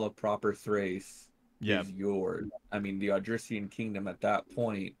voila, all of proper Thrace is yours. I mean, the Odrysian kingdom at that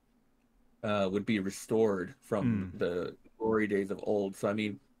point would be restored from the glory days of old. So, I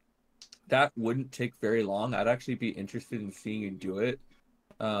mean, that wouldn't take very long. I'd actually be interested in seeing you do it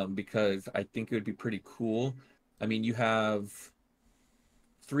because I think it would be pretty cool. I mean, you would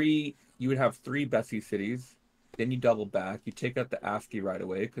have three Bessie cities, then you double back, you take out the Asti right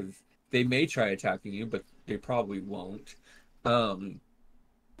away because they may try attacking you, but they probably won't. You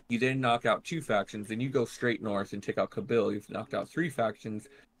then knock out 2 factions, then you go straight north and take out Kabil. You've knocked out 3 factions.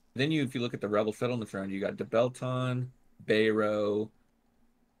 Then if you look at the rebel settlements around you, got Debelton, Beiro,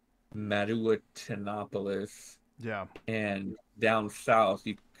 Maduatinopolis. Yeah. And down south,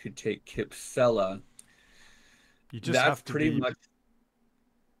 you could take Kipsela. You just That's have to pretty be, much.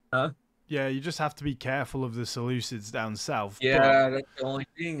 Huh? yeah, you just have to be careful of the Seleucids down south. But Yeah, that's the only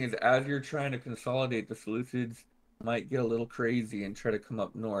thing is as you're trying to consolidate, the Seleucids might get a little crazy and try to come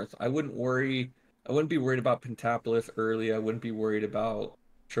up north. I wouldn't be worried about Pentapolis early. I wouldn't be worried about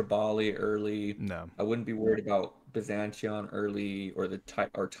Tribali early. no, I wouldn't be worried about Byzantion early or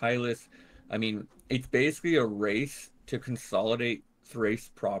or Tylus. I mean, it's basically a race to consolidate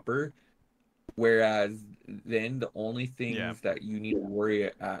Thrace proper. Whereas then the only yeah, things that you need to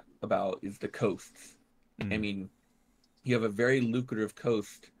worry about is the coasts. I mm, mean, you have a very lucrative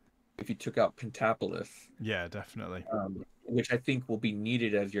coast if you took out Pentapolis, yeah, definitely. which I think will be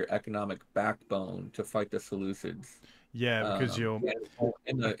needed as your economic backbone to fight the Seleucids, Yeah, because you're,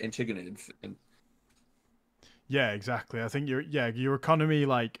 and the Antigonids. And yeah, exactly. I think your economy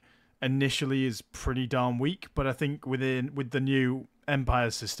like initially is pretty darn weak, but I think with the new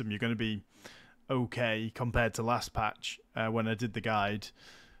empire system, you're going to be okay compared to last patch when I did the guide.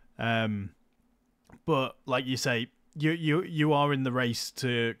 Um, but like you say, you are in the race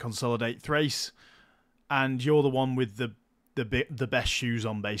to consolidate Thrace, and you're the one with the best shoes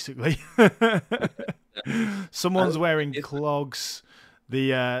on, basically. Someone's wearing clogs.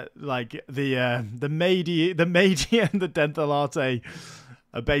 The Maidi and the Denthalate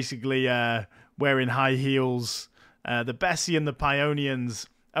are basically wearing high heels. The Bessie and the Pionians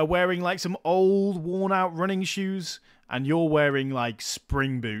are wearing like some old, worn-out running shoes, and you're wearing like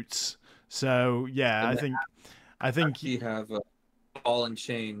spring boots. So yeah, I think you have a ball and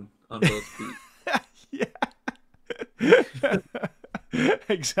chain on both feet. yeah,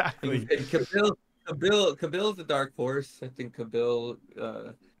 exactly. And Kabil's a dark horse. I think Kabil,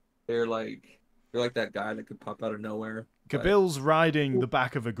 they're like that guy that could pop out of nowhere. But Kabil's riding the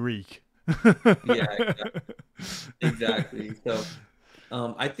back of a Greek. yeah, exactly. So,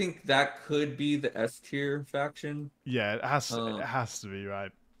 I think that could be the S tier faction. Yeah, it has to be,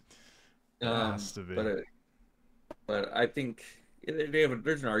 right. It has to be. But I think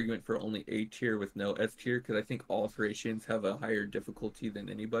there's an argument for only A tier with no S tier because I think all Thracians have a higher difficulty than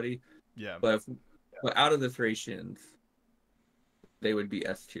anybody. Yeah. But out of the Thracians, they would be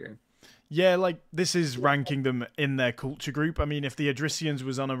S tier. Yeah, like this is ranking them in their culture group. I mean, if the Adricians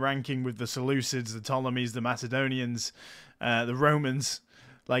was on a ranking with the Seleucids, the Ptolemies, the Macedonians, the Romans,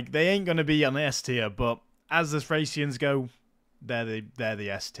 like they ain't gonna be on S tier. But as the Thracians go, they're the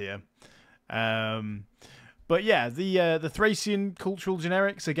S tier. But yeah, the Thracian cultural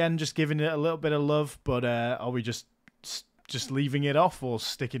generics again, just giving it a little bit of love. But are we just leaving it off or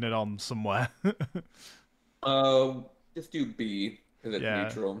sticking it on somewhere? Just do B because it's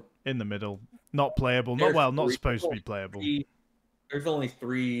neutral. In the middle, not playable. Not supposed to be playable. There's only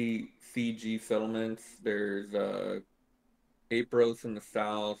 3 CG settlements. There's Apros in the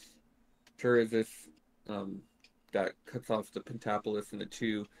south, Turizus, that cuts off the Pentapolis into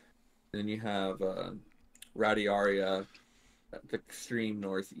 2. And then you have Radiaria at the extreme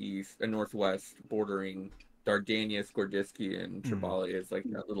northwest, bordering Dardanius, Gordiski, and Tribali is like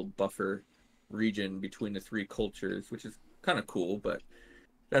that little buffer region between the 3 cultures, which is kind of cool, but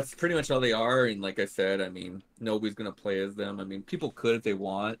that's pretty much all they are. And like I said, I mean, nobody's gonna play as them. I mean, people could if they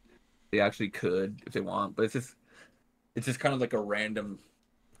want. They actually could if they want, but it's just kind of like a random,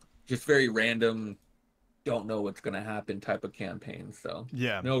 just very random, don't know what's gonna happen type of campaign. So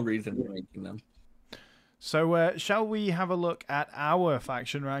yeah, no reason for making them. So shall we have a look at our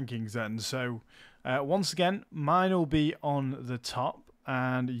faction rankings then? So once again, mine will be on the top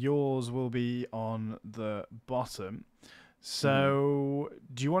and yours will be on the bottom. So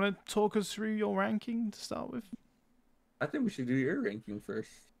do you want to talk us through your ranking to start with? I think we should do your ranking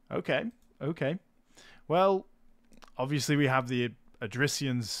first. Okay. Well, obviously we have the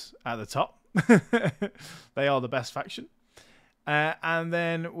Adricians at the top. They are the best faction. And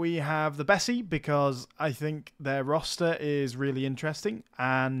then we have the Bessie because I think their roster is really interesting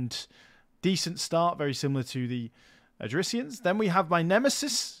and decent start, very similar to the Adricians. Then we have my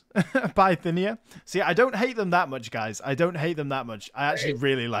nemesis, Bithynia. See, I don't hate them that much, guys. I don't hate them that much. I actually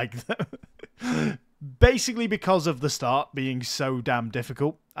really like them. Basically because of the start being so damn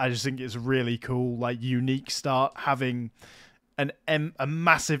difficult. I just think it's really cool, like unique start, having a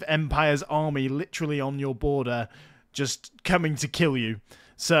massive empire's army literally on your border just coming to kill you.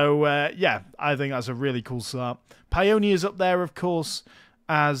 So, yeah, I think that's a really cool start. Pioneer's up there, of course,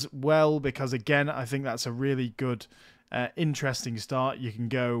 as well, because, again, I think that's a really good, interesting start. You can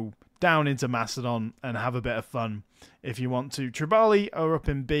go down into Macedon and have a bit of fun if you want to. Tribali are up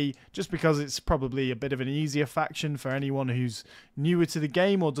in B, just because it's probably a bit of an easier faction for anyone who's newer to the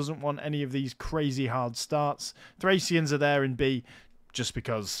game or doesn't want any of these crazy hard starts. Thracians are there in B, just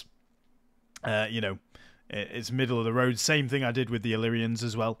because, you know, it's middle of the road. Same thing I did with the Illyrians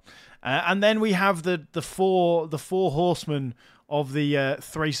as well. And then we have the four horsemen of the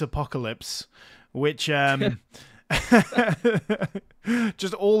Thrace apocalypse, which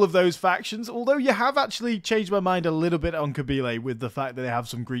just all of those factions. Although you have actually changed my mind a little bit on Kabyle with the fact that they have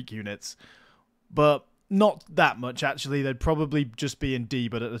some Greek units, but not that much actually. They'd probably just be in D,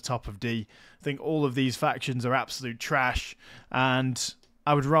 but at the top of D. I think all of these factions are absolute trash, and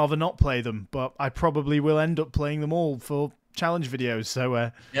I would rather not play them, but I probably will end up playing them all for challenge videos.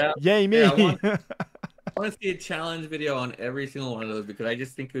 So yay me. Yeah, I want to see a challenge video on every single one of those, because I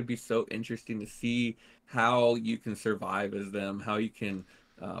just think it would be so interesting to see how you can survive as them, how you can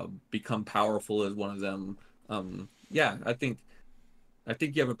become powerful as one of them. Yeah, I think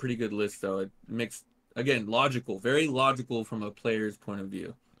you have a pretty good list, though. It makes, again, logical, very logical from a player's point of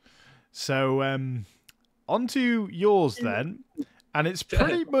view. So on to yours then, and it's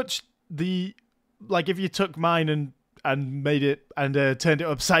pretty much like if you took mine and made it and turned it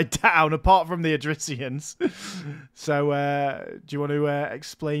upside down, apart from the Adricians. So do you want to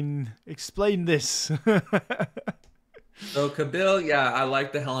explain this? So Kabyle, yeah, I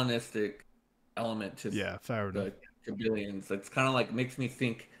like the Hellenistic element to fair enough. The Kabylians. It's kind of like, makes me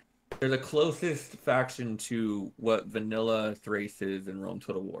think they're the closest faction to what vanilla Thrace is in Rome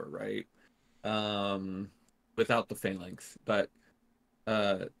Total War, right? Without the phalanx, but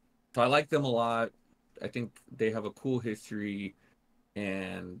so I like them a lot. I think they have a cool history,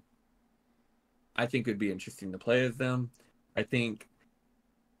 and I think it'd be interesting to play as them. I think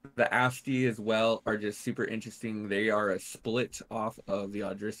the Asti as well are just super interesting. They are a split off of the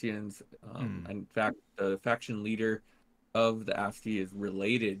Odrysians. In fact, the faction leader of the Asti is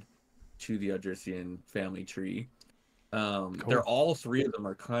related to the Odrysian family tree. Cool. They're all three of them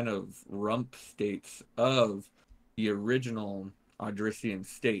are kind of rump states of the original Odrysian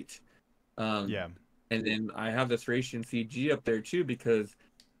state. And then I have the Thracian CG up there too, because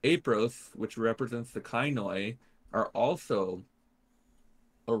Apros, which represents the Kainoi, are also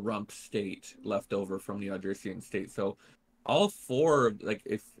a rump state left over from the Odrysian state. So all four, like,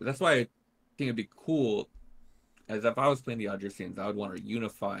 if that's why I think it'd be cool, as if I was playing the Odrysians, I would want to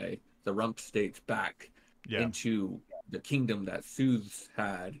unify the rump states back into the kingdom that Suths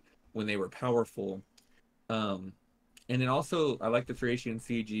had when they were powerful. And then also I like the Thracian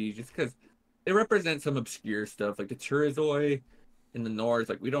CG just because they represent some obscure stuff, like the Turizoi in the north.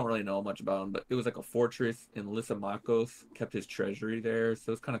 Like, we don't really know much about them, but it was like a fortress in Lysimachos, kept his treasury there,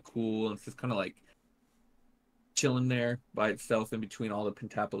 so it's kind of cool. And it's just kind of like chilling there by itself in between all the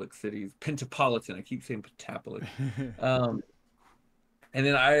Pentapolic cities. Pentapolitan, I keep saying Pentapolic. And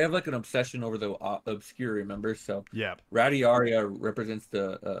then I have like an obsession over the obscure, remember? So Radiaria represents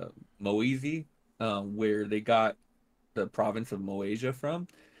the Moesi, where they got the province of Moesia from.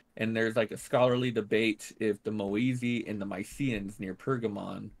 And there's like a scholarly debate if the Moesi and the Mysians near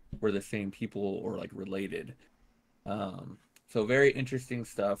Pergamon were the same people or like related. So very interesting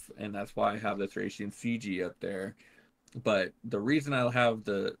stuff, and that's why I have the Thracian CG up there. But the reason I'll have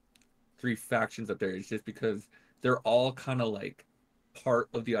the three factions up there is just because they're all kind of like part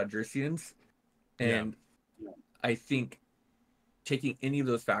of the Odrysians. And I think taking any of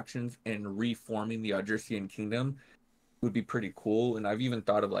those factions and reforming the Odrysian kingdom would be pretty cool. And I've even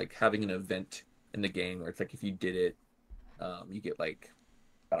thought of like having an event in the game where it's like, if you did it, you get like,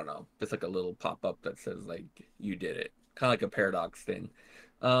 I don't know, just like a little pop-up that says like you did it, kind of like a paradox thing.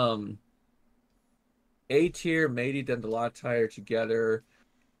 A tier, Mady, Dendalati are together.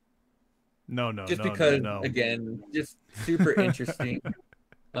 Just because again, just super interesting.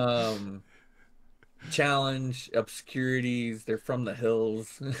 Challenge, obscurities, they're from the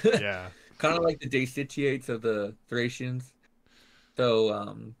hills. Kind of like the Daciatiates of the Thracians. So,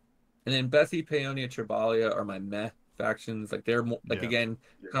 and then Bessie, Paeonia, Tribalia are my meh factions. Like, they're more, like, again,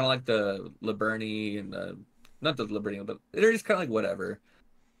 kind of like the Liburni and the, not the Liburni, but they're just kind of like whatever.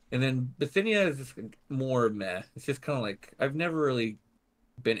 And then Bithynia is just more meh. It's just kind of like, I've never really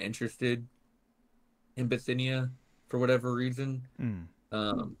been interested in Bithynia for whatever reason.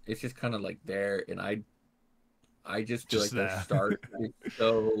 It's just kind of like there, and I just feel like their start is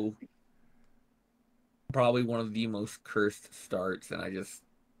so probably one of the most cursed starts, and I just,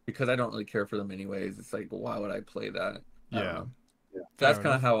 because I don't really care for them anyways, it's like, why would I play that? So that's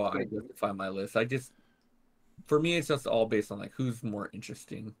kind of how I justify my list. I just, for me, it's just all based on like who's more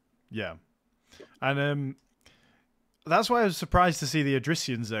interesting. And that's why I was surprised to see the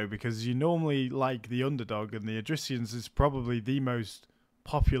Odrysians though, because you normally like the underdog, and the Odrysians is probably the most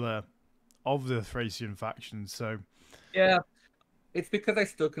popular of the Thracian factions. So It's because I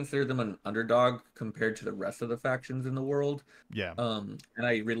still consider them an underdog compared to the rest of the factions in the world. Yeah. And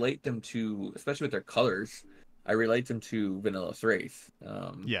I relate them to, especially with their colors, I relate them to Vanilla Thrace.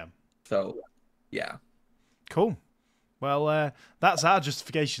 Yeah. So, yeah. Cool. Well, that's our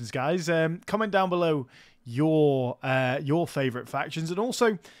justifications, guys. Comment down below your favorite factions, and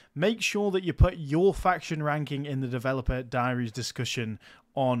also make sure that you put your faction ranking in the developer diaries discussion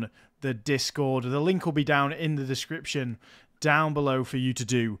on the Discord. The link will be down in the description down below for you to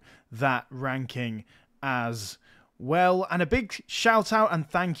do that ranking as well. And a big shout out and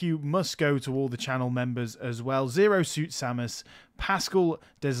thank you must go to all the channel members as well. Zero Suit Samus, Pascal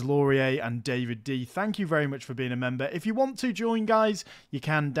Deslaurier, and David D. Thank you very much for being a member. If you want to join, guys, you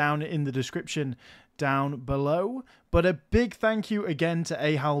can down in the description down below. But a big thank you again to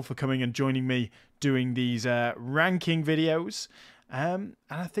Ahowl for coming and joining me doing these ranking videos. And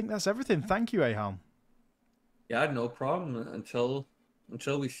I think that's everything. Thank you, Ahowl. Yeah, no problem. Until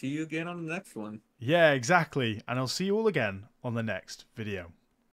we see you again on the next one. Yeah, exactly. And I'll see you all again on the next video.